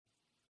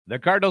The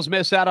Cardinals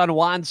miss out on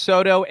Juan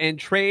Soto and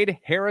trade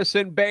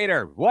Harrison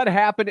Bader. What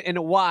happened and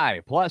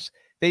why? Plus,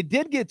 they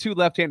did get two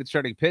left-handed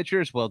starting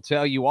pitchers. We'll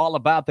tell you all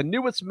about the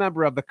newest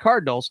member of the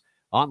Cardinals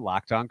on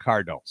Locked On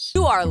Cardinals.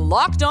 You are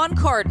Locked On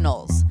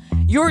Cardinals,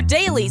 your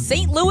daily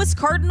St. Louis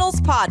Cardinals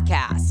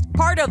podcast,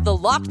 part of the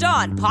Locked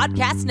On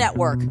Podcast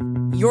Network,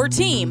 your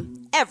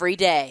team every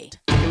day.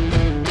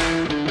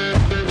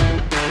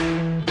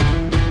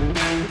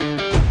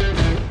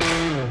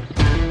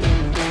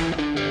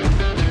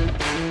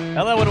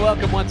 Hello and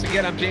welcome once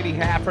again. I'm JD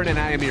Haffern, and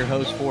I am your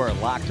host for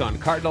Locked On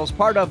Cardinals,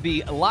 part of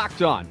the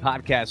Locked On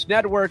Podcast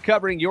Network,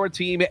 covering your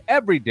team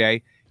every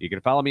day. You can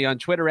follow me on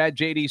Twitter at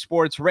JD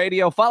Sports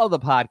Radio. Follow the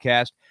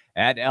podcast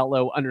at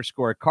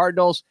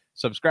LO_Cardinals.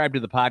 Subscribe to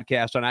the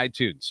podcast on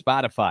iTunes,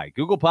 Spotify,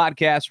 Google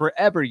Podcasts,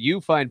 wherever you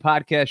find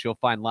podcasts, you'll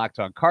find Locked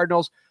On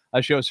Cardinals,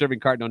 a show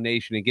serving Cardinal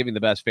Nation and giving the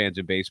best fans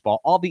in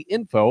baseball all the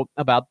info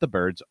about the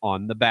birds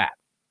on the bat.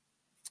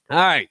 All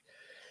right,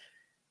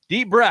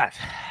 deep breath.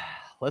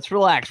 Let's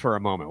relax for a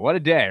moment. What a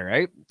day,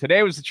 right?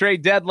 Today was the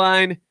trade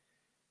deadline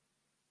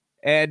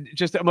and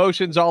just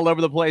emotions all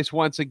over the place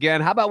once again.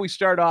 How about we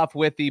start off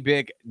with the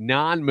big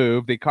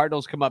non-move? The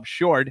Cardinals come up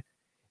short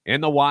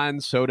in the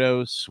Juan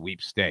Soto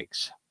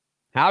sweepstakes.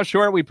 How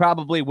short, we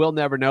probably will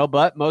never know,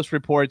 but most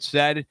reports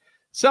said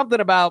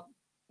something about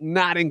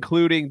not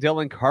including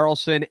Dylan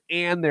Carlson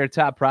and their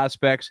top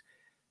prospects,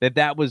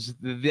 that was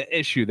the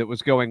issue that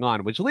was going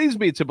on, which leads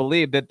me to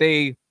believe that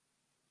they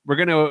were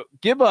going to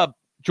give up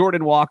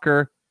Jordan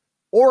Walker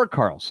or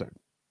Carlson,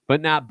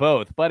 but not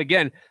both. But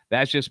again,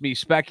 that's just me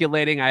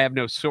speculating. I have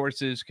no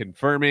sources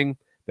confirming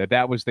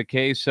that was the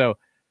case. So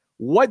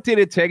what did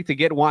it take to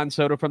get Juan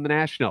Soto from the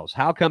Nationals?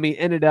 How come he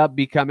ended up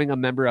becoming a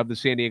member of the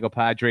San Diego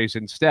Padres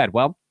instead?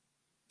 Well,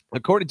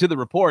 according to the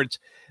reports,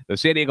 the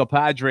San Diego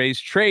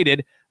Padres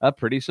traded a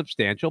pretty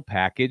substantial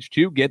package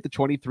to get the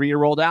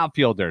 23-year-old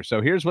outfielder. So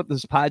here's what the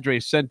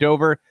Padres sent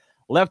over.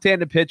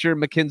 Left-handed pitcher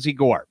Mackenzie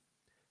Gore,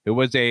 who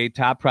was a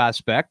top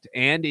prospect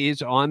and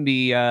is on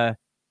the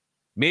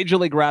Major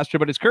League roster,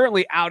 but is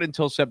currently out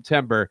until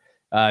September,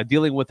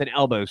 dealing with an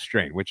elbow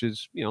strain, which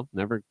is,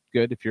 never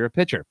good if you're a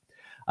pitcher.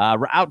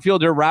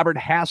 Outfielder Robert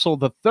Hassell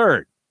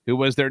III, who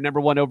was their number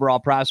one overall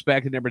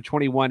prospect and number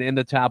 21 in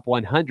the top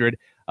 100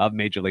 of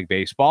Major League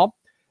Baseball.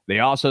 They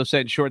also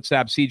sent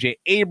shortstop C.J.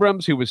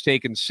 Abrams, who was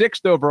taken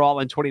 6th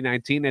overall in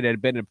 2019 and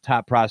had been a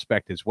top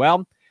prospect as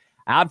well.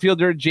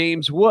 Outfielder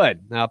James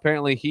Wood. Now,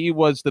 apparently he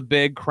was the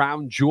big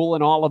crown jewel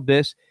in all of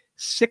this.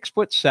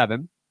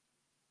 6'7",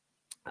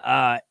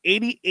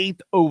 88th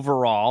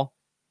overall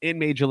in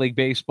Major League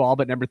Baseball,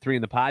 but number 3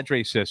 in the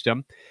Padres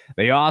system.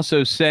 They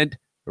also sent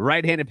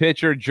right-handed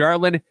pitcher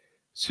Jarlin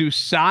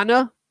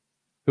Susana,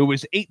 who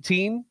was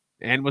 18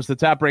 and was the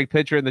top-ranked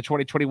pitcher in the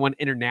 2021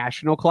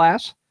 international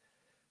class.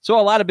 So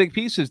a lot of big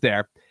pieces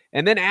there.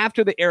 And then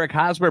after the Eric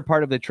Hosmer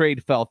part of the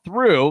trade fell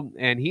through,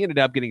 and he ended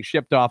up getting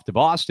shipped off to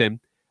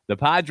Boston, the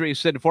Padres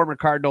sent former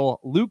Cardinal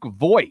Luke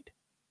Voit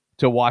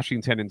to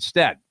Washington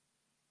instead.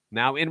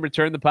 Now, in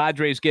return, the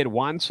Padres get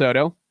Juan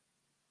Soto.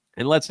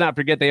 And let's not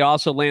forget, they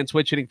also land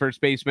switch-hitting first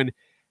baseman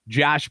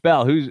Josh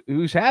Bell,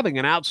 who's having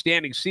an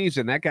outstanding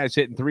season. That guy's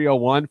hitting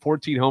 .301,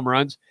 14 home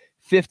runs,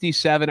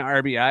 57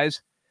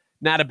 RBIs.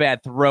 Not a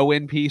bad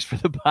throw-in piece for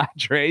the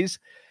Padres.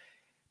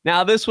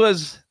 Now, this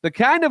was the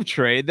kind of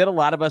trade that a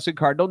lot of us in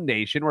Cardinal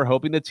Nation were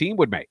hoping the team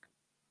would make.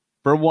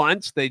 For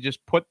once, they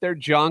just put their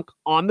junk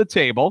on the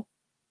table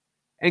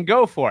and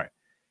go for it.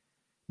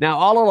 Now,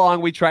 all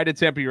along, we tried to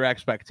temper your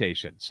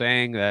expectations,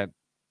 saying that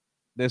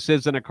this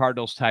isn't a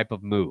Cardinals type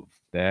of move.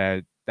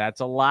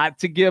 That's a lot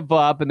to give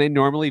up, and they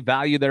normally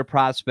value their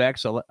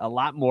prospects a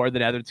lot more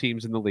than other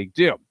teams in the league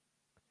do.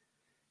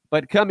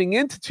 But coming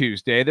into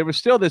Tuesday, there was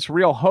still this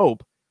real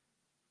hope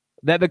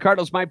that the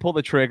Cardinals might pull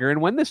the trigger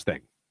and win this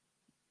thing.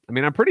 I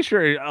mean, I'm pretty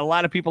sure a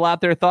lot of people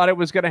out there thought it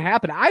was going to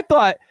happen. I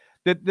thought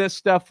that this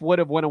stuff would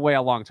have went away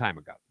a long time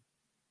ago.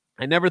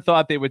 I never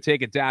thought they would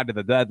take it down to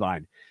the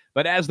deadline.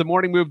 But as the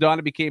morning moved on,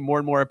 it became more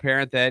and more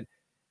apparent that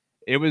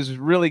it was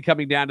really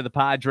coming down to the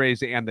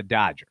Padres and the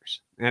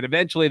Dodgers. And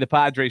eventually the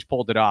Padres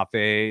pulled it off.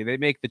 They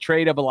make the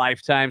trade of a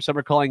lifetime. Some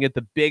are calling it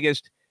the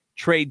biggest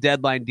trade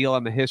deadline deal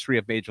in the history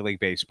of Major League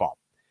Baseball.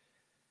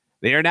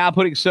 They are now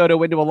putting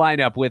Soto into a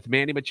lineup with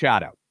Manny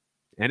Machado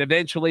and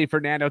eventually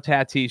Fernando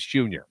Tatis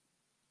Jr.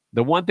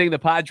 The one thing the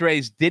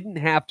Padres didn't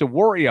have to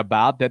worry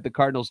about that the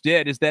Cardinals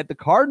did is that the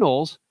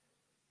Cardinals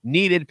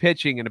needed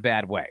pitching in a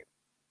bad way,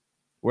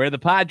 where the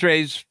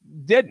Padres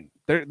didn't.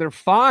 They're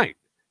fine.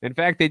 In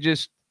fact, they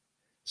just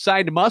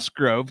signed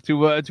Musgrove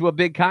to a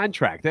big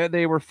contract.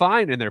 They were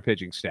fine in their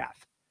pitching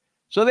staff.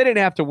 So they didn't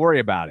have to worry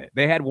about it.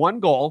 They had one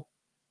goal,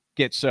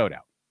 get Soto.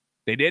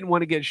 They didn't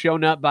want to get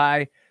shown up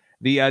by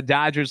the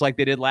Dodgers like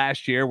they did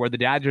last year, where the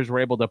Dodgers were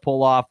able to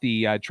pull off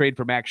the trade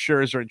for Max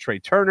Scherzer and Trey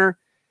Turner,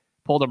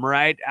 pulled them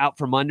right out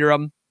from under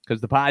them, because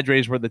the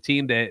Padres were the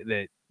team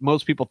that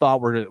most people thought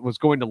was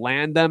going to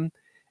land them.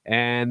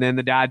 And then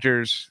the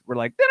Dodgers were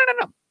like,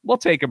 no, we'll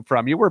take him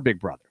from you. We're Big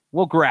Brother.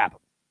 We'll grab him.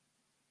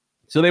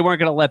 So they weren't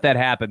going to let that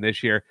happen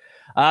this year.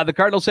 The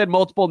Cardinals had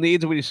multiple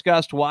needs. We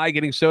discussed why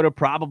getting Soto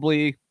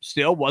probably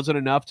still wasn't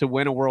enough to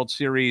win a World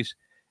Series,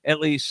 at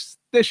least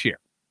this year.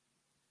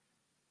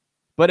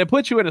 But it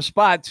puts you in a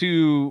spot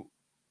to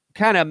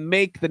kind of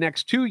make the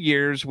next 2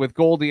 years with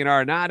Goldie and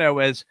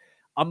Arenado as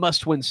a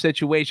must-win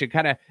situation,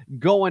 kind of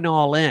going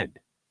all in.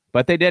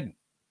 But they didn't.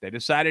 They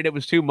decided it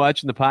was too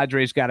much, and the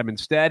Padres got him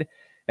instead.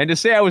 And to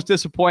say I was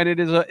disappointed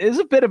is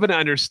a bit of an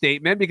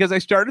understatement because I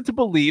started to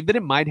believe that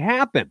it might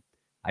happen.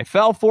 I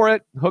fell for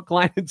it, hook,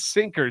 line, and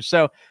sinker.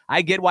 So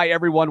I get why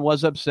everyone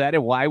was upset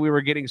and why we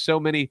were getting so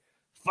many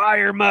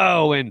fire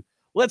Mo and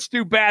let's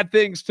do bad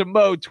things to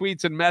Mo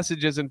tweets and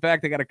messages. In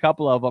fact, I got a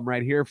couple of them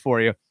right here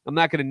for you. I'm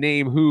not going to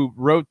name who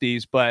wrote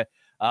these, but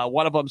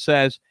one of them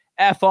says,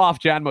 F off,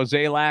 John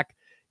Mozeliak.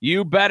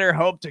 You better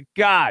hope to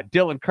God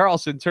Dylan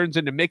Carlson turns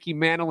into Mickey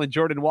Mantle and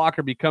Jordan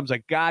Walker becomes a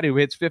god who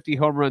hits 50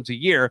 home runs a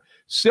year.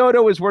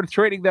 Soto is worth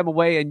trading them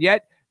away, and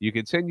yet you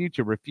continue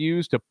to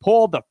refuse to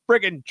pull the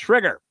friggin'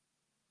 trigger.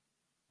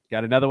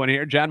 Got another one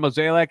here. John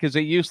Mozeliak is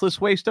a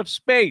useless waste of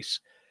space.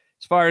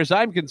 As far as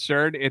I'm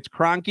concerned, it's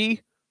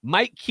Kroenke,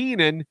 Mike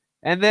Keenan,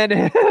 and then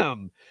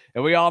him.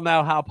 And we all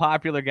know how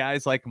popular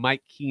guys like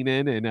Mike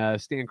Keenan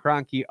and Stan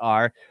Kroenke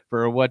are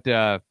for what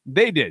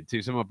they did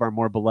to some of our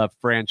more beloved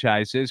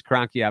franchises.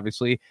 Kroenke,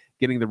 obviously,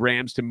 getting the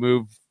Rams to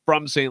move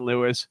from St.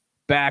 Louis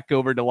back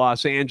over to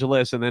Los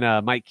Angeles. And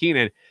then Mike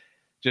Keenan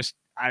just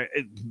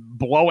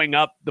blowing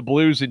up the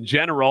Blues in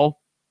general.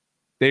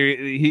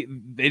 They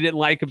didn't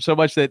like him so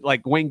much that,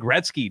 like, Wayne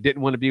Gretzky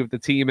didn't want to be with the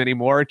team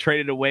anymore,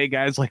 traded away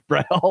guys like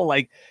Brett Hull.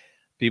 Like,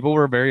 people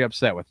were very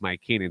upset with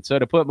Mike Keenan. So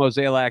to put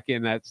Mozeliak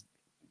in that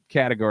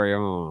category,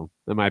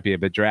 that might be a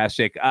bit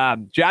drastic.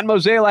 John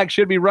Mozeliak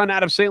should be run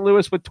out of St.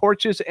 Louis with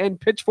torches and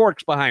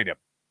pitchforks behind him.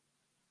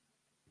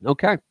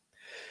 Okay.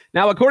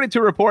 Now, according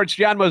to reports,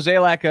 John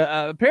Mozeliak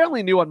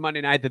apparently knew on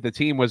Monday night that the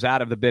team was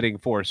out of the bidding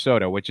for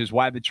Soto, which is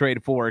why the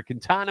trade for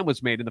Quintana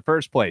was made in the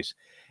first place.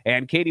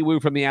 And Katie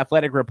Wu from The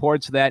Athletic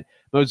reports that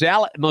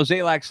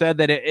Mozeliak said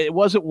that it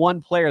wasn't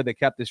one player that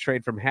kept this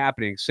trade from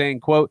happening,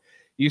 saying, quote,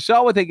 "You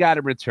saw what they got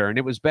in return.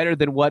 It was better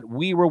than what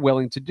we were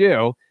willing to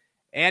do."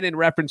 And in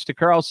reference to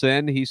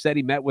Carlson, he said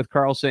he met with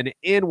Carlson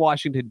in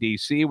Washington,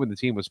 D.C. when the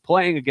team was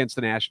playing against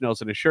the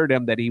Nationals and assured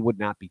him that he would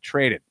not be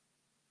traded.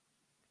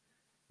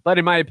 But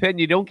in my opinion,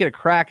 you don't get a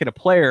crack at a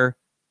player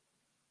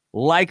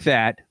like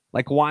that,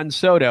 like Juan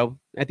Soto,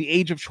 at the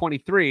age of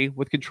 23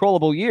 with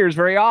controllable years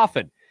very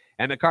often.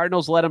 And the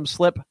Cardinals let him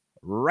slip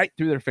right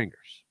through their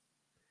fingers.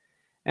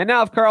 And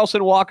now if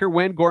Carlson, Walker,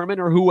 Wynn, Gorman,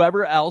 or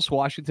whoever else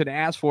Washington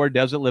asked for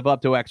doesn't live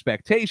up to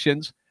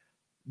expectations,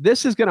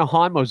 this is going to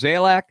haunt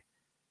Mozeliak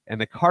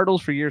and the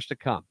Cardinals for years to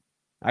come.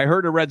 I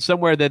heard or read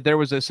somewhere that there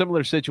was a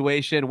similar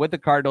situation with the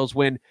Cardinals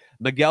when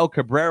Miguel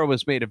Cabrera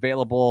was made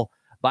available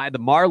by the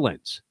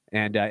Marlins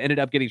and ended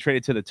up getting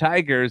traded to the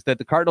Tigers, that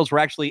the Cardinals were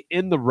actually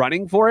in the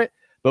running for it,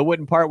 but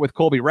wouldn't part with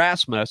Colby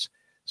Rasmus.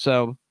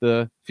 So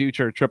the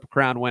future Triple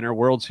Crown winner,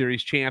 World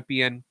Series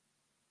champion,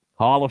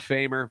 Hall of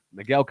Famer,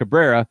 Miguel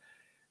Cabrera,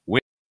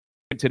 went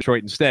to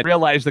Detroit instead.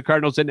 Realized the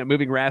Cardinals ended up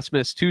moving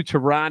Rasmus to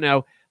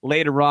Toronto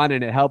later on,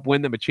 and it helped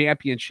win them a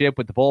championship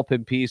with the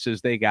bullpen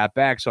pieces they got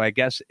back. So I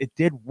guess it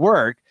did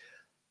work.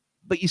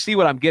 But you see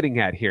what I'm getting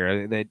at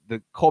here, that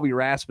the Colby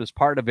Rasmus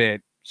part of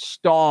it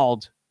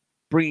stalled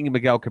bringing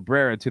Miguel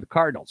Cabrera to the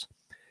Cardinals.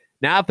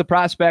 Now, if the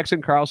prospects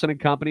and Carlson and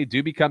company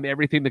do become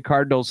everything the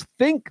Cardinals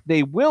think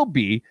they will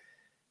be,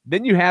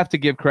 then you have to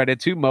give credit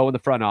to Mo in the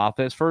front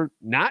office for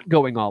not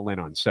going all in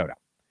on Soto.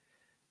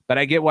 But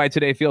I get why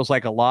today feels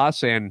like a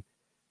loss, and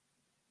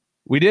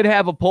we did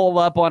have a poll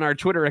up on our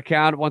Twitter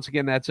account. Once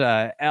again, that's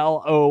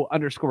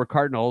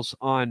LO_Cardinals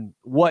on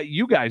what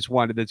you guys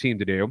wanted the team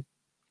to do.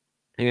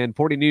 And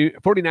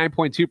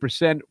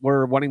 49.2%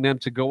 were wanting them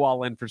to go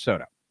all in for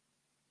Soto.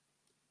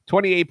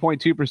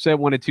 28.2%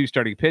 wanted two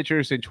starting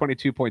pitchers, and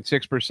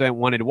 22.6%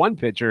 wanted one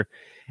pitcher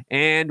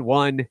and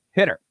one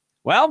hitter.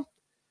 Well,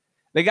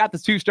 they got the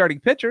two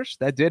starting pitchers.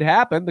 That did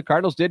happen. The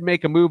Cardinals did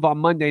make a move on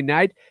Monday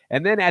night.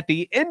 And then at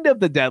the end of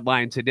the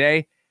deadline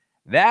today,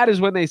 that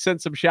is when they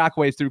sent some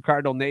shockwaves through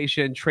Cardinal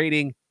Nation,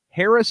 trading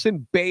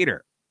Harrison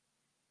Bader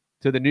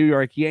to the New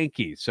York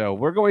Yankees. So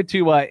we're going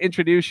to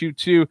introduce you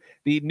to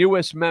the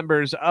newest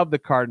members of the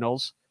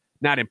Cardinals.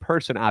 Not in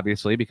person,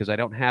 obviously, because I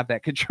don't have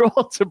that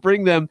control to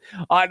bring them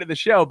onto the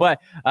show. But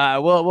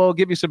we'll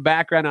give you some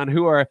background on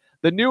who are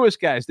the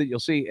newest guys that you'll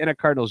see in a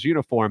Cardinals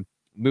uniform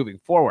moving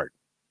forward.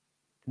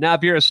 Now,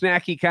 if you're a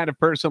snacky kind of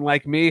person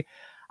like me,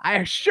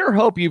 I sure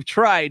hope you've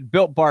tried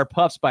Built Bar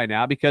Puffs by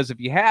now, because if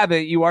you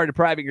haven't, you are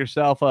depriving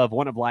yourself of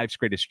one of life's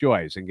greatest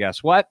joys. And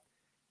guess what?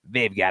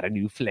 They've got a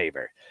new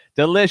flavor.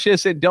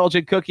 Delicious,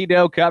 indulgent cookie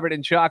dough covered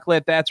in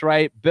chocolate. That's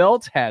right.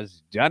 Built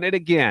has done it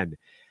again.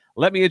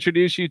 Let me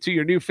introduce you to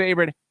your new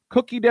favorite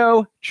cookie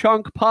dough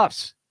chunk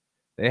puffs.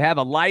 They have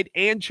a light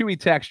and chewy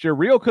texture,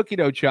 real cookie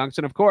dough chunks,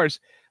 and of course,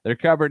 they're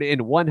covered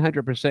in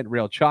 100%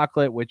 real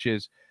chocolate, which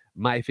is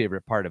my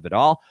favorite part of it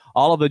all.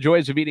 All of the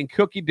joys of eating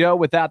cookie dough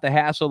without the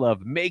hassle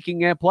of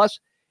making it. Plus,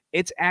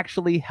 it's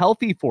actually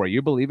healthy for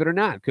you, believe it or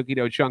not. Cookie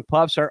dough chunk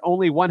puffs are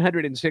only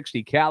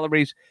 160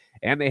 calories,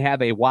 and they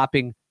have a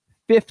whopping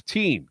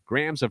 15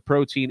 grams of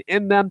protein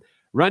in them.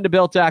 Run to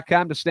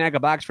Built.com to snag a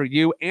box for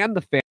you and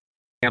the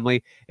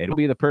family. It'll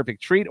be the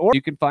perfect treat, or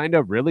you can find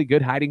a really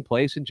good hiding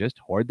place and just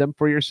hoard them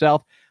for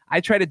yourself. I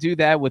try to do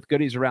that with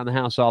goodies around the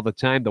house all the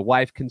time. The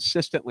wife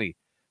consistently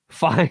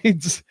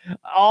finds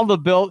all the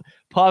Built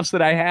Puffs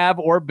that I have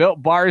or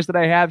Built bars that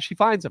I have. She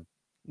finds them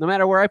no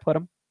matter where I put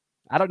them.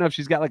 I don't know if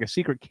she's got like a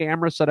secret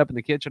camera set up in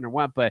the kitchen or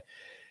what, but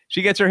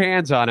she gets her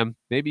hands on them.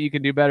 Maybe you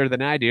can do better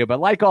than I do. But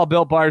like all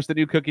Built bars, the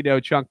new cookie dough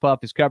chunk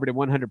puff is covered in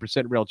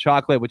 100% real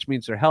chocolate, which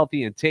means they're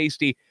healthy and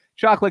tasty.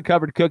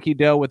 Chocolate-covered cookie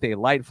dough with a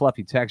light,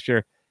 fluffy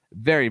texture.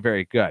 Very,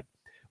 very good.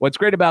 What's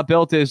great about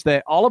Built is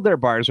that all of their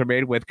bars are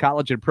made with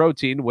collagen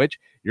protein, which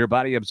your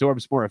body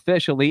absorbs more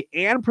efficiently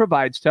and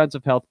provides tons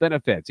of health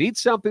benefits. Eat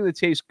something that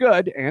tastes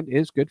good and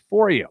is good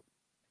for you.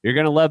 You're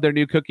going to love their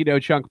new cookie dough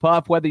chunk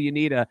puff, whether you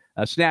need a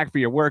snack for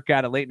your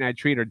workout, a late-night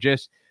treat, or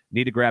just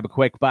need to grab a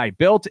quick bite.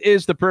 Built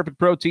is the perfect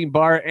protein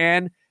bar,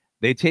 and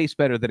they taste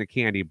better than a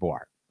candy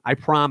bar. I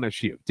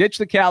promise you. Ditch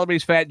the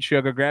calories, fat, and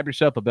sugar. Grab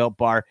yourself a Built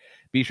bar.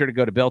 Be sure to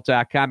go to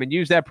Built.com and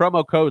use that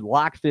promo code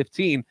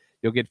LOCK15.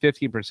 You'll get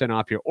 15%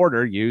 off your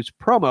order. Use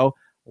promo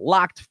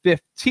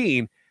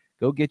LOCKED15.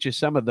 Go get you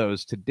some of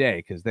those today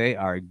because they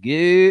are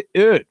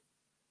good.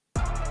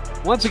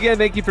 Once again,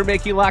 thank you for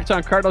making Locked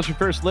On Cardinals your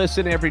first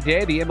listen every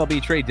day. The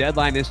MLB trade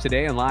deadline is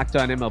today, and Locked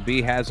On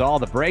MLB has all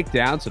the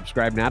breakdown.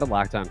 Subscribe now to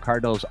Locked On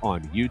Cardinals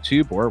on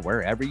YouTube or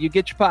wherever you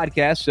get your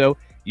podcasts so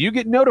you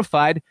get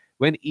notified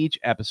when each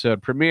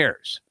episode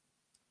premieres.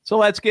 So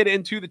let's get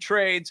into the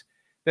trades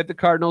that the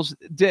Cardinals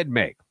did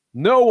make.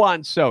 No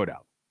Juan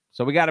Soto.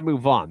 So we got to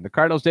move on. The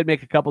Cardinals did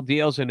make a couple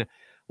deals, and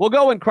we'll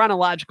go in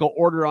chronological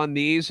order on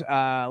these.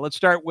 Let's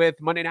start with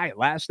Monday night.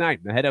 Last night,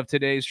 ahead of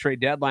today's trade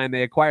deadline,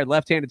 they acquired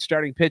left-handed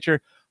starting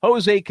pitcher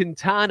Jose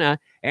Quintana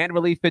and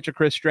relief pitcher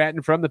Chris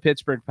Stratton from the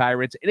Pittsburgh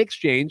Pirates in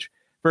exchange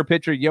for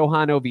pitcher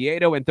Johan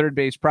Oviedo and third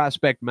base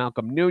prospect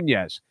Malcolm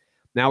Nunez.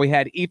 Now we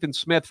had Ethan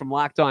Smith from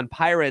Locked On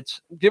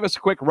Pirates give us a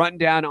quick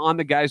rundown on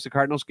the guys the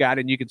Cardinals got,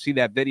 and you can see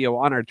that video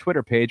on our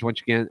Twitter page.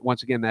 Once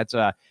again, that's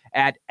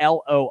at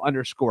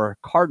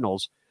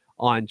LO_Cardinals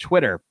on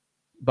Twitter.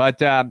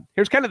 But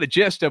here's kind of the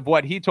gist of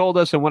what he told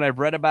us and what I've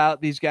read about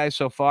these guys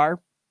so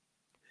far.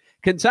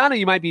 Quintana,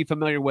 you might be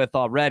familiar with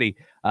already.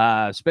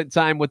 Spent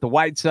time with the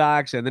White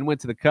Sox and then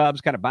went to the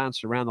Cubs, kind of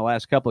bounced around the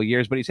last couple of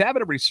years, but he's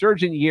having a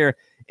resurgent year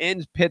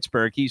in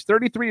Pittsburgh. He's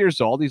 33 years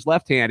old. He's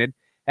left-handed,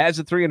 has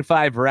a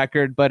 3-5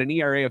 record, but an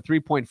ERA of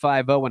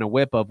 3.50 and a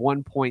whip of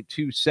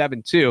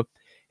 1.272.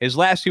 His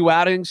last two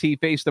outings, he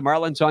faced the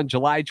Marlins on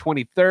July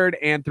 23rd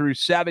and threw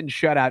 7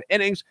 shutout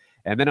innings.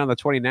 And then on the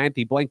 29th,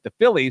 he blanked the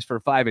Phillies for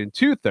 5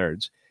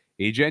 2/3.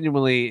 He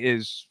genuinely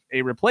is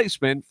a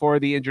replacement for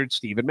the injured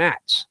Steven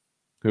Matz,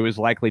 who is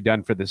likely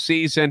done for the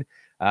season.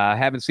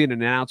 Haven't seen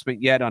an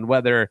announcement yet on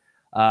whether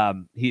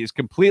he is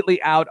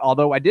completely out,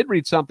 although I did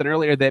read something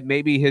earlier that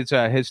maybe his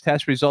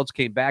test results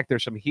came back.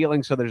 There's some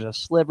healing, so there's a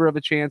sliver of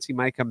a chance he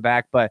might come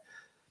back, but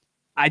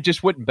I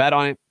just wouldn't bet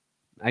on it.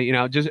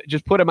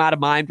 Just put him out of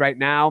mind right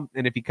now,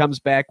 and if he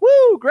comes back,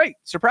 woo, great,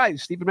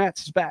 surprise, Steven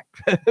Matz is back.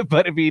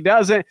 But if he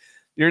doesn't,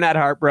 you're not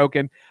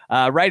heartbroken.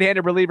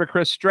 Right-handed reliever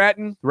Chris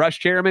Stratton, Rush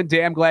chairman,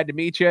 damn glad to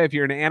meet you. If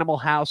you're an Animal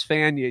House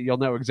fan, you'll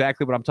know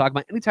exactly what I'm talking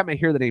about. Anytime I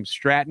hear the name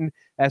Stratton,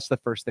 that's the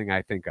first thing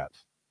I think of,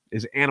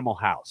 is Animal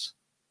House.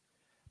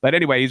 But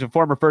anyway, he's a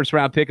former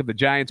first-round pick of the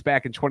Giants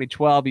back in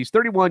 2012. He's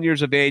 31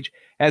 years of age,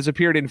 has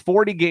appeared in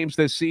 40 games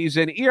this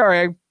season.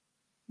 ERA,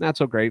 not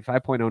so great,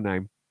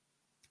 5.09.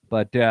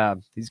 But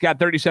he's got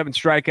 37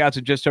 strikeouts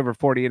and just over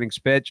 40 innings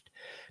pitched.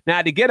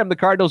 Now, to get him, the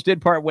Cardinals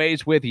did part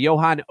ways with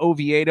Johan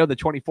Oviedo, the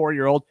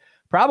 24-year-old,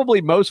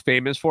 probably most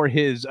famous for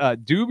his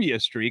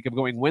dubious streak of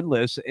going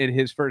winless in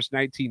his first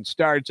 19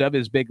 starts of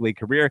his big league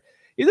career.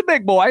 He's a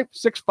big boy,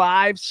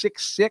 6'5",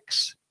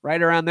 6'6",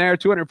 right around there,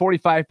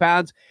 245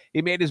 pounds.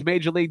 He made his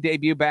major league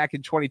debut back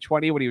in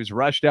 2020 when he was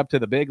rushed up to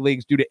the big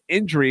leagues due to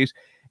injuries,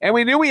 and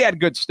we knew he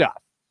had good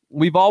stuff.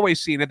 We've always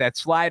seen it. That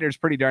slider is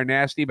pretty darn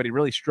nasty, but he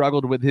really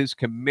struggled with his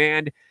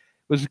command. It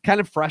was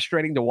kind of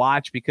frustrating to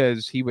watch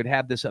because he would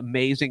have this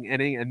amazing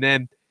inning and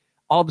then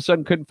all of a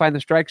sudden couldn't find the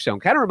strike zone.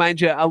 Kind of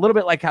reminds you a little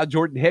bit like how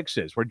Jordan Hicks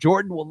is, where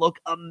Jordan will look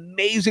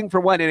amazing for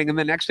one inning and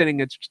the next inning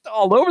it's just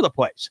all over the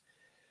place.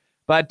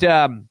 But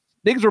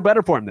things were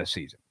better for him this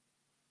season.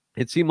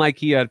 It seemed like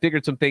he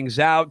figured some things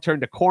out,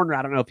 turned a corner.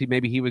 I don't know if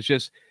maybe he was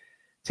just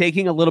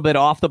taking a little bit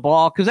off the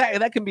ball, because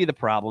that can be the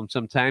problem.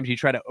 Sometimes you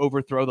try to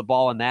overthrow the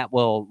ball, and that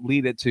will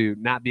lead it to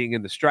not being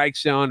in the strike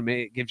zone.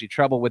 Maybe it gives you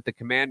trouble with the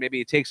command.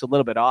 Maybe it takes a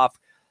little bit off.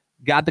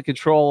 Got the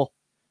control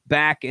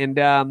back and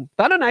found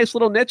a nice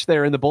little niche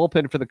there in the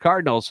bullpen for the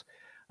Cardinals.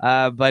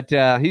 But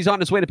he's on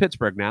his way to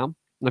Pittsburgh now.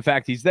 In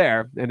fact, he's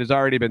there and has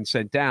already been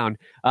sent down.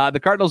 The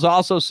Cardinals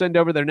also send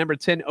over their number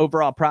 10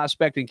 overall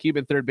prospect and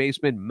Cuban third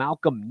baseman,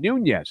 Malcolm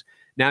Nunez.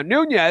 Now,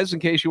 Nunez, in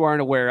case you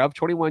aren't aware of,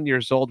 21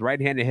 years old,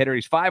 right-handed hitter.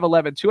 He's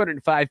 5'11",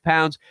 205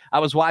 pounds. I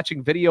was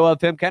watching video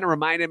of him. Kind of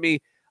reminded me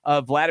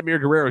of Vladimir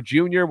Guerrero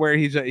Jr., where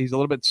he's a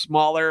little bit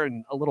smaller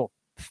and a little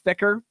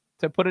thicker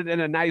to put it in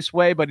a nice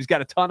way, but he's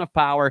got a ton of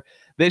power.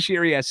 This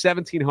year, he has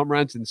 17 home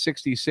runs and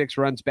 66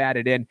 runs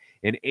batted in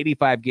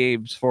 85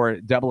 games for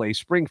AA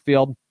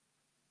Springfield.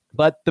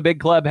 But the big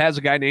club has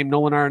a guy named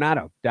Nolan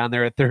Arenado down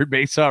there at third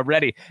base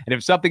already. And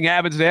if something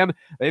happens to him,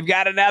 they've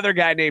got another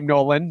guy named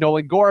Nolan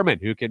Gorman,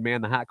 who can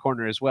man the hot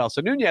corner as well.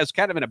 So Nunez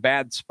kind of in a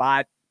bad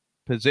spot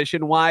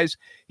position-wise.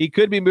 He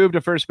could be moved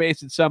to first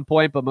base at some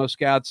point, but most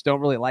scouts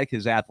don't really like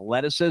his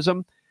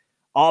athleticism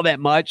all that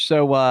much.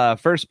 So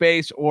first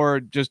base or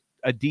just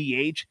a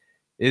DH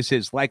is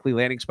his likely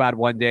landing spot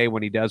one day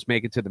when he does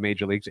make it to the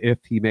major leagues, if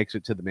he makes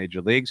it to the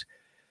major leagues.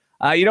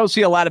 You don't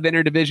see a lot of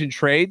interdivision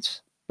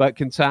trades, but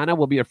Quintana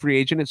will be a free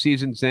agent at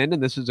season's end,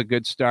 and this is a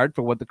good start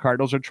for what the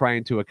Cardinals are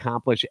trying to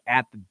accomplish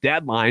at the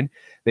deadline.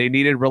 They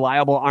needed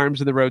reliable arms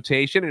in the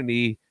rotation, and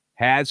he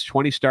has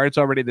 20 starts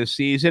already this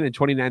season and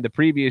 29 the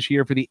previous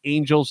year for the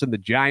Angels and the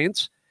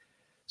Giants.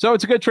 So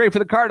it's a good trade for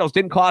the Cardinals.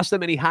 Didn't cost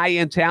them any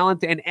high-end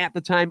talent, and at the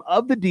time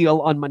of the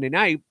deal on Monday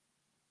night,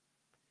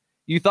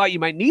 you thought you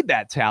might need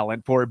that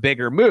talent for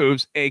bigger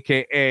moves,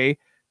 a.k.a.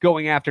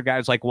 going after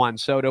guys like Juan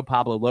Soto,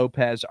 Pablo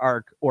Lopez,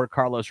 or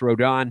Carlos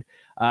Rodon.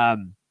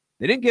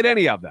 They didn't get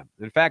any of them.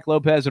 In fact,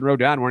 Lopez and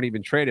Rodon weren't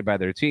even traded by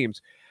their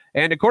teams.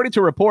 And according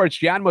to reports,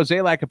 John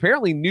Mozeliak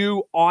apparently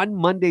knew on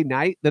Monday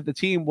night that the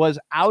team was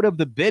out of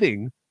the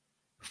bidding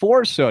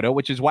for Soto,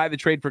 which is why the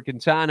trade for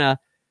Quintana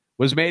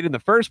was made in the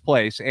first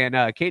place. And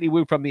Katie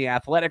Wu from The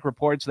Athletic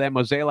reports that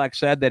Mozeliak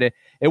said that it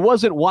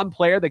wasn't one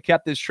player that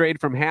kept this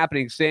trade from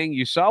happening, saying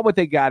you saw what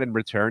they got in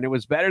return. It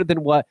was better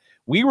than what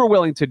we were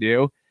willing to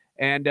do,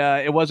 and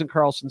it wasn't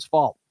Carlson's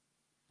fault.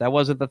 That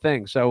wasn't the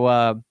thing.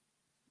 So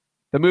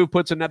the move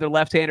puts another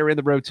left-hander in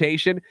the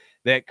rotation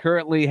that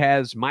currently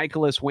has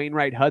Michaelis,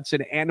 Wainwright,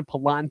 Hudson, and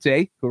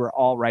Palante, who are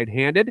all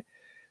right-handed.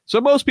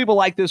 So most people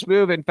like this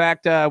move. In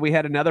fact, we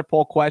had another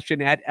poll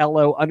question at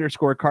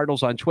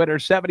LO_Cardinals on Twitter.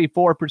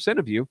 74%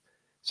 of you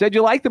said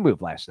you liked the move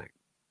last night,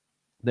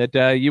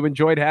 that you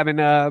enjoyed having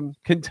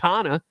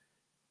Quintana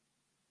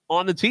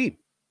on the team,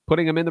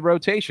 putting him in the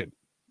rotation.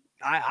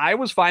 I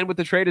was fine with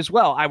the trade as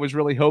well. I was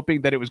really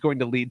hoping that it was going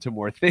to lead to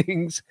more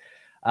things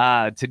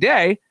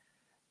today,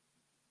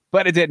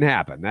 but it didn't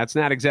happen. That's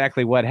not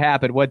exactly what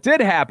happened. What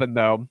did happen,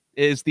 though,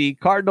 is the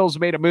Cardinals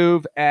made a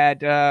move at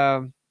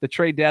the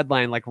trade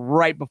deadline, like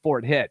right before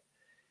it hit.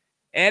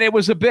 And it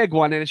was a big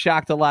one, and it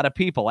shocked a lot of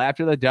people.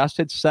 After the dust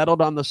had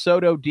settled on the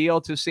Soto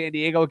deal to San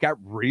Diego, it got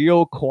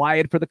real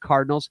quiet for the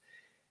Cardinals.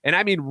 And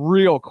I mean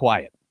real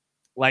quiet.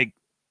 Like,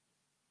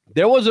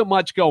 there wasn't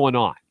much going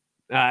on.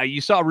 You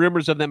saw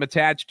rumors of them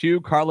attached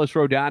to Carlos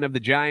Rodon of the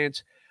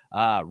Giants.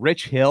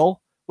 Rich Hill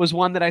was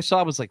one that I saw.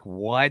 I was like,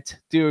 what?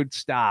 Dude,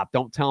 stop.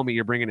 Don't tell me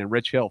you're bringing in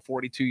Rich Hill,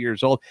 42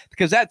 years old.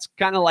 Because that's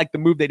kind of like the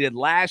move they did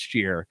last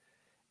year.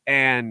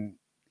 And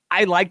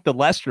I like the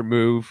Lester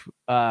move.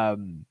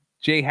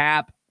 J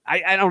Happ.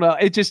 I don't know.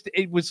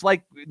 It was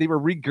like they were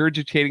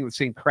regurgitating the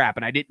same crap,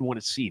 and I didn't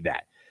want to see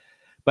that.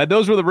 But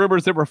those were the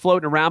rumors that were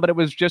floating around, but it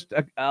was just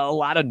a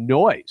lot of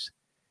noise.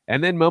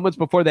 And then moments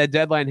before that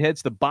deadline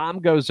hits, the bomb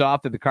goes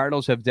off that the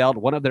Cardinals have dealt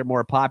one of their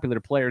more popular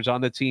players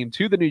on the team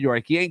to the New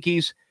York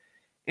Yankees.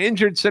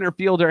 Injured center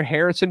fielder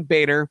Harrison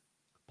Bader,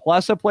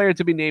 plus a player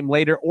to be named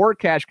later or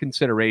cash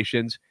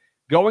considerations,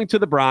 going to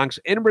the Bronx.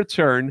 In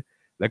return,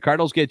 the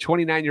Cardinals get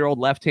 29-year-old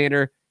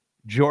left-hander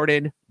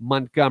Jordan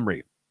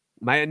Montgomery.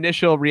 My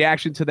initial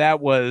reaction to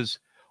that was,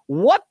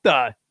 what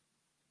happened?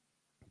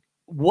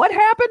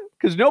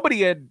 Because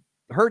nobody had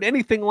heard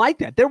anything like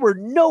that. There were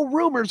no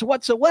rumors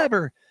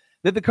whatsoever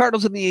that the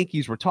Cardinals and the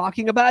Yankees were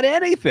talking about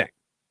anything,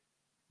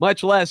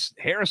 much less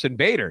Harrison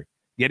Bader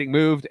getting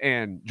moved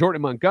and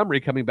Jordan Montgomery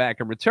coming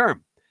back in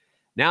return.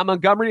 Now,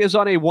 Montgomery is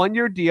on a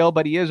one-year deal,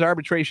 but he is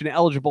arbitration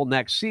eligible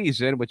next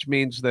season, which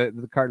means that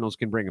the Cardinals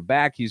can bring him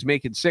back. He's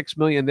making $6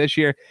 million this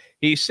year.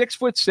 He's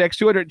 6'6",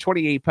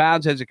 228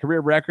 pounds, has a career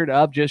record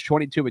of just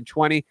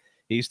 22-20.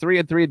 He's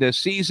 3-3 this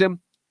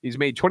season. He's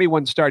made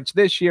 21 starts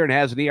this year and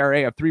has an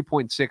ERA of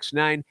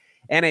 3.69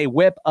 and a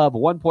WHIP of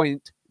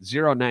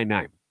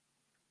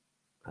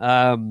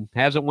 1.099.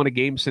 Hasn't won a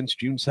game since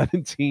June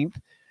 17th.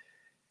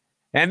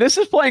 And this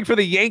is playing for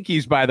the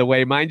Yankees, by the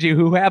way, mind you,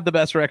 who have the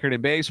best record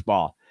in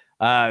baseball.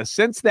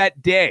 Since that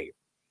day,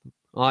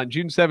 on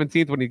June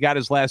 17th, when he got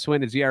his last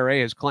win, his ERA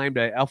has climbed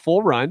a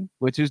full run,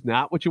 which is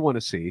not what you want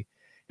to see.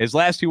 His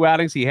last two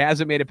outings, he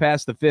hasn't made it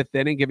past the fifth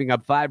inning, giving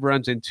up 5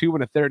 runs in 2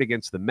 1/3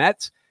 against the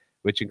Mets,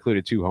 which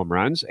included 2 home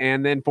runs,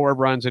 and then 4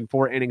 runs in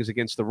 4 innings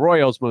against the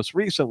Royals, most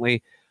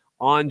recently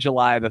on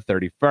July the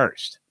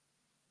 31st.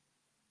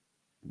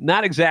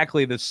 Not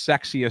exactly the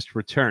sexiest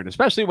return,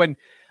 especially when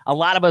a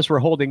lot of us were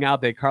holding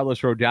out that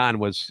Carlos Rodon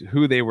was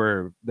who they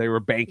were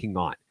banking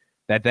on.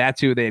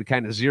 That's who they had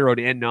kind of zeroed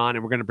in on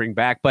and were going to bring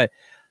back. But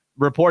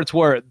reports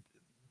were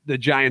the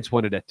Giants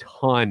wanted a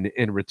ton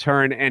in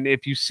return. And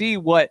if you see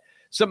what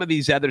some of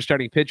these other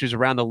starting pitchers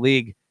around the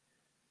league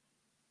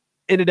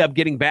ended up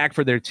getting back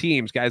for their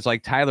teams, guys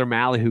like Tyler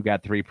Mahle, who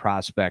got 3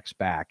 prospects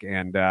back,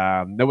 and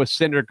Noah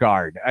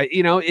Syndergaard,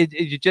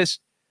 it just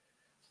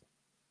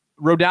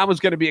Rodon was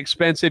going to be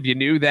expensive. You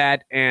knew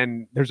that,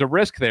 and there's a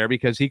risk there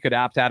because he could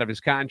opt out of his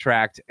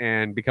contract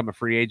and become a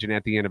free agent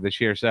at the end of this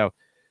year. So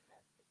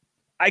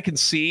I can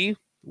see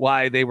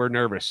why they were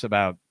nervous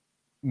about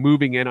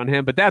moving in on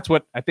him, but that's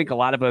what I think a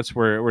lot of us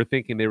were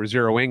thinking they were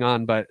zeroing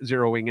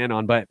in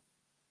on, but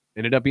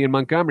ended up being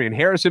Montgomery. And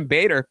Harrison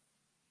Bader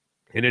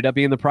ended up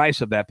being the price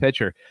of that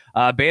pitcher.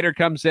 Bader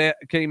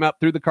came up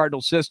through the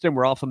Cardinals system.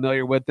 We're all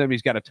familiar with him.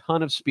 He's got a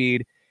ton of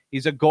speed.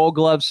 He's a Gold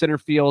Glove center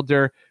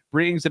fielder,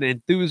 brings an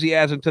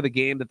enthusiasm to the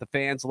game that the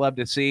fans love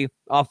to see.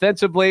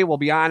 Offensively, we'll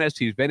be honest,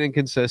 he's been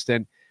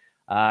inconsistent.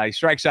 He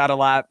strikes out a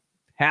lot,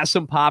 has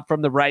some pop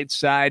from the right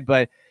side,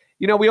 but,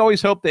 we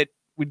always hope that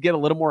we'd get a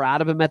little more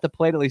out of him at the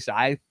plate. At least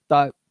I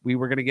thought we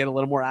were going to get a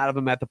little more out of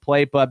him at the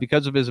plate, but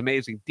because of his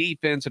amazing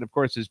defense and, of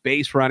course, his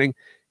base running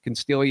can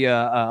steal you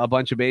a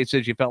bunch of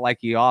bases, you felt like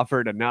he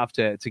offered enough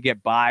to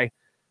get by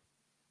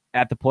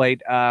at the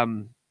plate.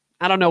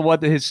 I don't know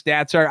what his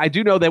stats are. I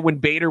do know that when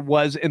Bader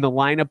was in the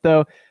lineup,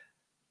 though,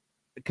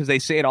 because they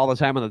say it all the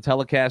time on the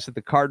telecast, that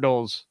the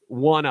Cardinals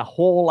won a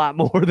whole lot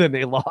more than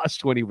they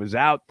lost when he was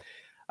out.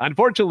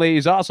 Unfortunately,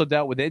 he's also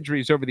dealt with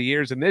injuries over the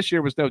years, and this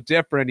year was no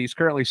different. He's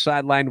currently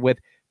sidelined with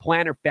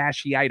plantar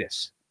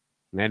fasciitis.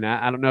 And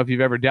I don't know if you've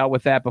ever dealt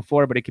with that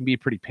before, but it can be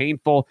pretty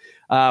painful.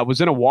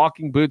 Was in a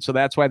walking boot, so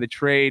that's why the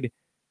trade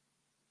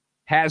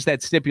has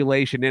that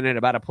stipulation in it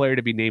about a player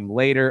to be named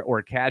later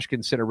or cash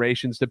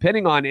considerations,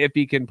 depending on if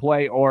he can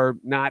play or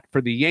not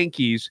for the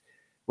Yankees,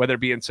 whether it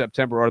be in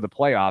September or the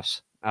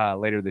playoffs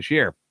later this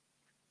year.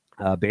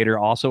 Bader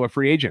also a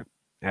free agent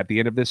at the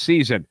end of this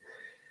season.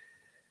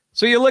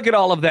 So you look at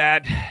all of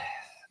that.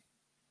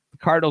 The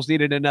Cardinals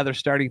needed another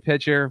starting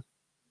pitcher.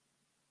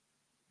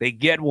 They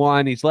get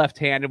one. He's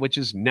left-handed, which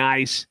is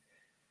nice.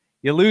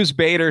 You lose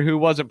Bader, who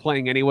wasn't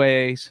playing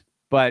anyways,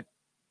 but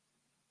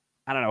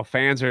I don't know.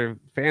 Fans are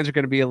going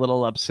to be a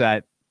little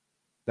upset.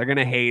 They're going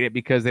to hate it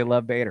because they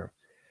love Bader.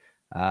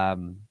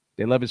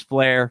 They love his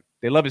flair.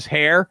 They love his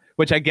hair,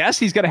 which I guess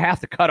he's going to have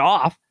to cut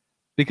off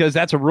because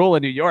that's a rule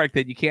in New York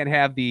that you can't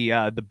have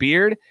the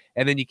beard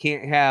and then you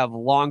can't have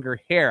longer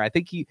hair. I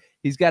think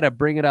he's got to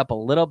bring it up a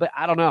little bit.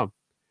 I don't know.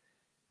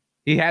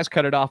 He has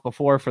cut it off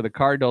before for the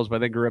Cardinals,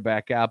 but then grew it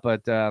back out.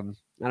 But I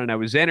don't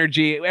know. His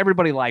energy,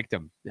 everybody liked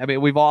him. I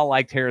mean, we've all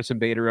liked Harrison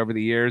Bader over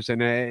the years,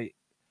 and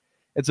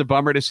it's a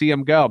bummer to see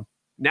him go.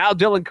 Now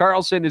Dylan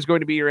Carlson is going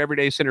to be your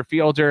everyday center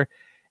fielder,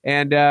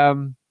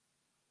 and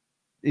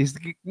he's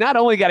not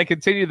only got to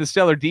continue the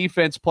stellar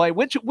defense play,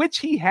 which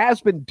he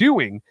has been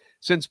doing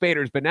since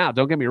Bader's been out.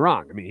 Don't get me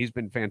wrong. I mean, he's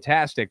been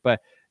fantastic,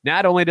 but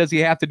not only does he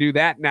have to do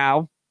that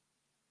now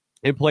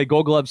and play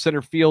Gold Glove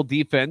center field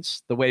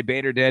defense the way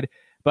Bader did,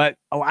 but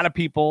a lot of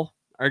people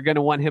are going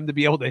to want him to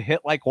be able to hit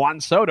like Juan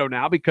Soto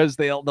now because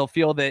they'll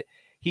feel that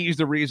he's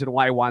the reason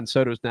why Juan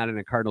Soto's not in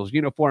a Cardinals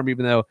uniform,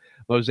 even though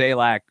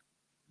Mozeliak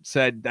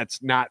said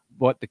that's not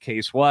what the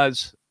case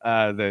was.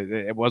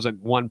 It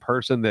wasn't one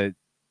person that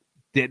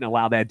didn't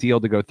allow that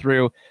deal to go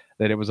through,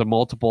 that it was a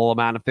multiple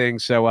amount of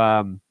things. So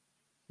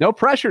no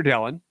pressure,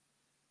 Dylan.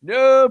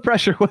 No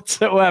pressure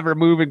whatsoever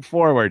moving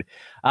forward.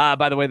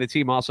 By the way, the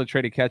team also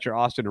traded catcher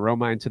Austin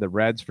Romine to the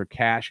Reds for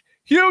cash.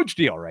 Huge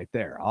deal right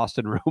there.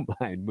 Austin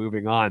Romine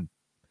moving on.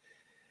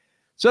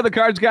 So the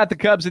Cards got the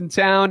Cubs in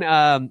town.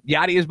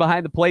 Yachty is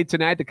behind the plate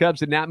tonight. The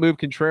Cubs did not move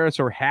Contreras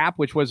or Happ,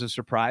 which was a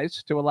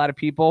surprise to a lot of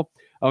people.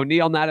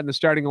 O'Neill not in the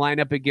starting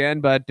lineup again,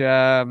 but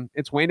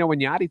it's Waino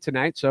and Yachty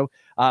tonight. So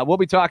we'll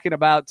be talking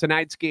about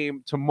tonight's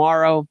game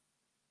tomorrow.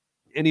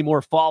 Any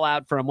more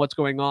fallout from what's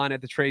going on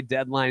at the trade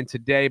deadline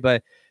today,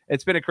 but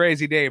it's been a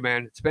crazy day,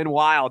 man. It's been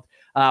wild.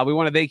 We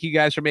want to thank you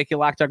guys for making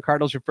Locked On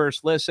Cardinals your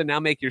first listen. Now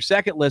make your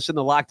second listen,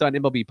 the Locked On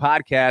MLB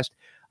podcast.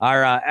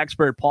 Our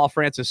expert, Paul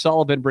Francis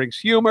Sullivan, brings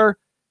humor,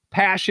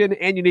 passion,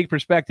 and unique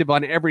perspective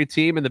on every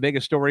team and the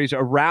biggest stories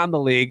around the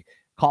league.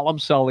 Call him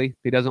Sully.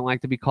 He doesn't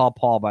like to be called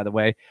Paul, by the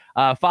way.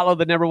 Follow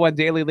the #1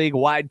 daily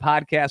league-wide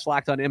podcast,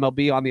 Locked On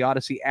MLB, on the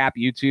Odyssey app,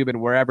 YouTube,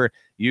 and wherever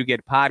you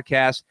get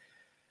podcasts.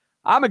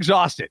 I'm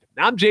exhausted.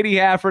 I'm JD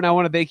Hafford. I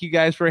want to thank you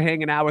guys for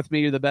hanging out with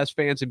me. You're the best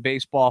fans in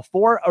baseball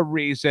for a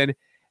reason.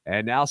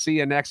 And I'll see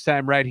you next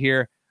time right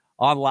here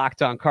on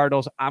Locked On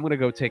Cardinals. I'm going to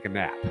go take a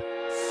nap.